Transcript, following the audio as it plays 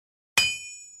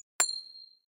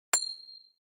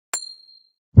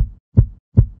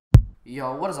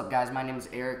Yo, what is up guys? My name is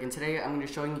Eric and today I'm going to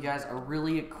be showing you guys a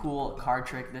really cool card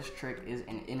trick. This trick is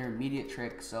an intermediate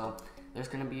trick, so there's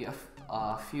going to be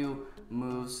a few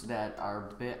moves that are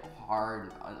a bit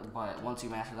hard, but once you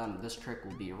master them, this trick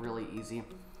will be really easy.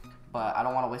 But I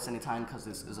don't want to waste any time because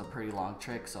this is a pretty long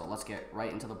trick, so let's get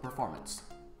right into the performance.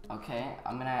 Okay,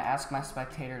 I'm going to ask my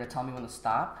spectator to tell me when to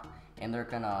stop, and they're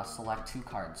going to select two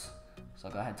cards. So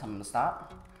go ahead, tell me to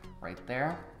stop. Right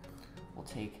there. We'll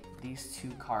take these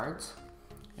two cards,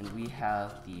 and we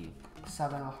have the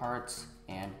 7 of hearts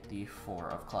and the 4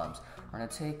 of clubs. We're going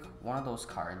to take one of those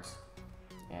cards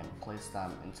and place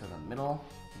them into the middle.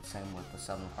 And same with the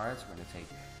 7 of hearts. We're going to take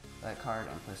that card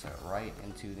and place it right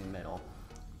into the middle.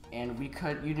 And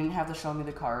you didn't have to show me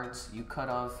the cards, you could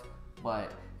have,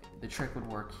 but the trick would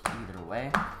work either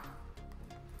way.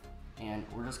 And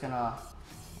we're just going to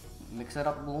mix it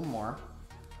up a little more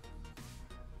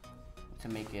to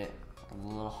make it a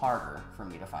little harder for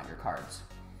me to find your cards.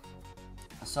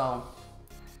 So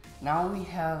now we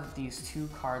have these two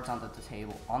cards on the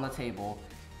table,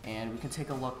 and we can take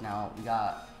a look now. We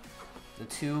got the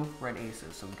 2 red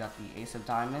aces. So we got the ace of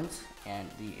diamonds and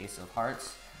the ace of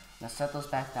hearts. Now set those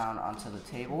back down onto the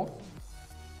table.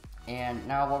 And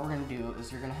now what we're gonna do is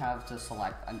you're gonna have to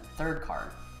select a 3rd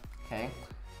card. Okay,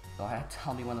 go ahead,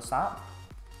 tell me when to stop.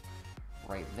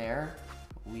 Right there,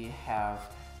 we have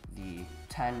the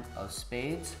 10 of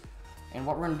spades. And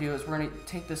what we're going to do is we're going to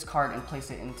take this card and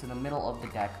place it into the middle of the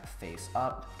deck face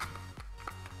up.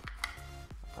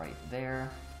 Right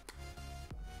there.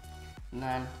 And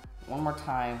then one more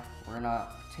time, we're going to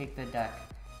take the deck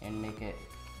and make it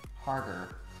harder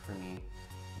for me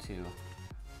to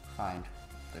find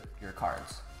your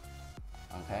cards.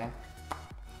 Okay?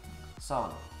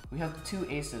 So we have the 2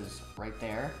 aces right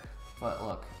there, but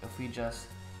look, if we just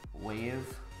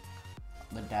wave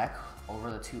the deck over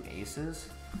the 2 aces,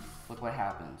 look what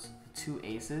happens. The 2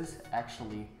 aces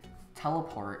actually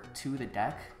teleport to the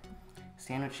deck,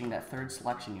 sandwiching that 3rd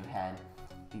selection you had,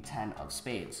 the 10 of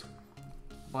spades.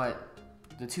 But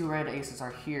the 2 red aces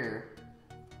are here,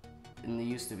 and they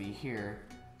used to be here,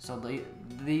 so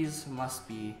these must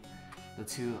be the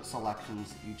 2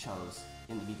 selections you chose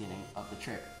in the beginning of the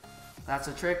trick. That's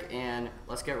the trick, and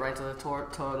let's get right to the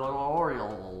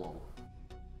tutorial.